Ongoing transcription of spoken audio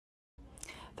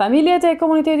Familjet e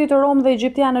komunitetit rom dhe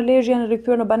egjiptian në Lezhë janë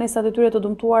rikthyer në banesat e tyre të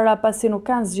dëmtuara pasi nuk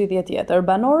kanë zgjidhje tjetër.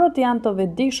 Banorët janë të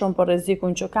vetëdijshëm për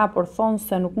rrezikun që ka, por thonë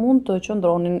se nuk mund të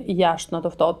qëndronin jashtë në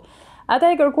të ftohtë.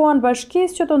 Ata i kërkuan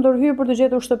bashkisë që të ndërhyjë për të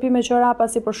gjetur shtëpi me qira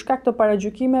pasi për shkak të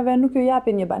paragjykimeve nuk ju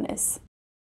japin një banesë.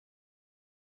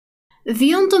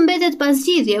 Vijon të mbetet pas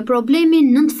zgjidhje problemi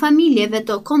 9 familjeve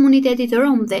të komunitetit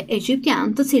rom dhe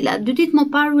egjiptian, të cilat 2 ditë më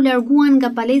parë u larguan nga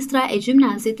palestra e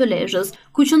gjimnazit të Lezhës,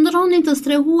 ku qëndronin të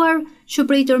strehuar që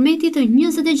prej tërmetit të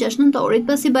 26 nëntorit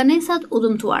pasi banesat u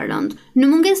dëmtuar rënd. Në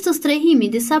mungesë të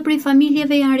strehimit, disa prej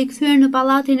familjeve janë rikthyer në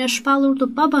pallatin e shpallur të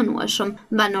pabanueshëm.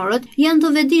 Banorët janë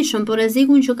të vetëdijshëm për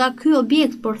rrezikun që ka ky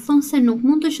objekt, por thonë se nuk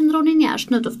mund të qëndronin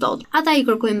jashtë në të ftohtë. Ata i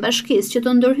kërkojnë bashkisë që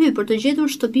të ndërhyjë për të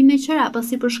gjetur shtëpi me qira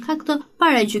pasi për shkak të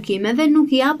paragjykimeve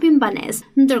nuk i japin banesë.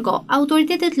 Ndërkohë,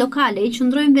 autoritetet lokale i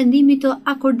qëndrojnë vendimit të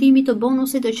akordimit të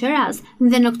bonusit të qiras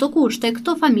dhe në këto kushte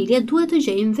këto familje duhet të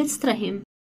gjejnë vetë strehim.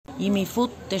 Jemi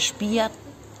fut të shtëpiat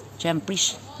që janë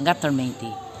prish nga tërmeti.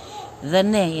 Dhe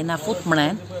ne jena fut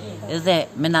mren dhe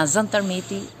me na zën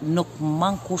tërmeti nuk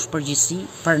man kush përgjithësi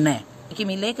për ne.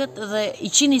 Kemi lekët dhe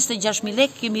 126.000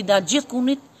 lekë kemi dalë gjithë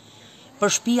kunit,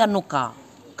 për shtëpia nuk ka.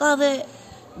 Ka dhe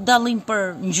dallim për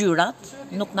ngjyrat,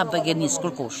 nuk na begenis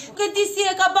kërkush. Këti si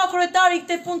e ka ba kryetari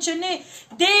këtë fund që ne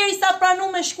derisa pranu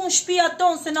me shkun shtëpia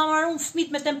tonë se na marrun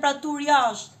fëmijët me temperaturë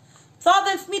jashtë. Tha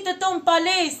dhe fëmijët e tonë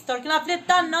palestër, këna flet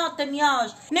ta natën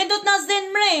jashtë. Ne do të na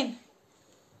zënë mren.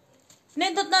 Ne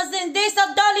do të na zënë derisa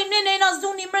dalim ne na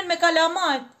zuni mren me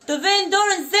kalamajt. Të vënë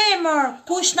dorën zemër,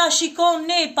 kush na shikon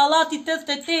ne, pallati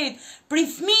 88, për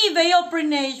fëmijëve jo për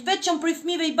ne, vetëm për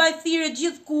fëmijëve i baj thirrje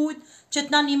gjithkujt që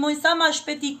të na ndihmojnë sa më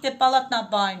shpejt këtë pallat na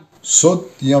bajnë.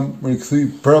 Sot jam rikthy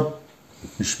prap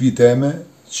në shtëpinë time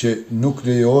që nuk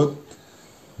lejohet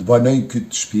të banoj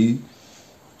këtë shtëpi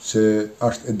se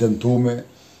është e dëmtume,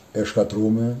 e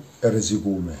shkatrume, e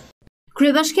rrezikume.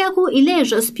 Kryebashkiaku i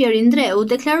Lezhës, Ndreu,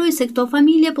 deklaroi se këto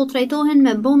familje po trajtohen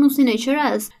me bonusin e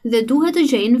qiras dhe duhet të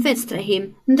gjejnë vetë strehim.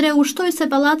 Ndreu shtoi se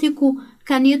pallati ku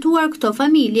kanë jetuar këto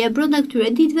familje brenda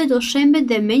këtyre ditëve do shembet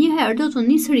dhe menjëherë do të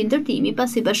nisë rindërtimi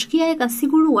pasi bashkia e ka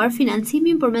siguruar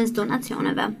financimin përmes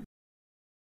donacioneve.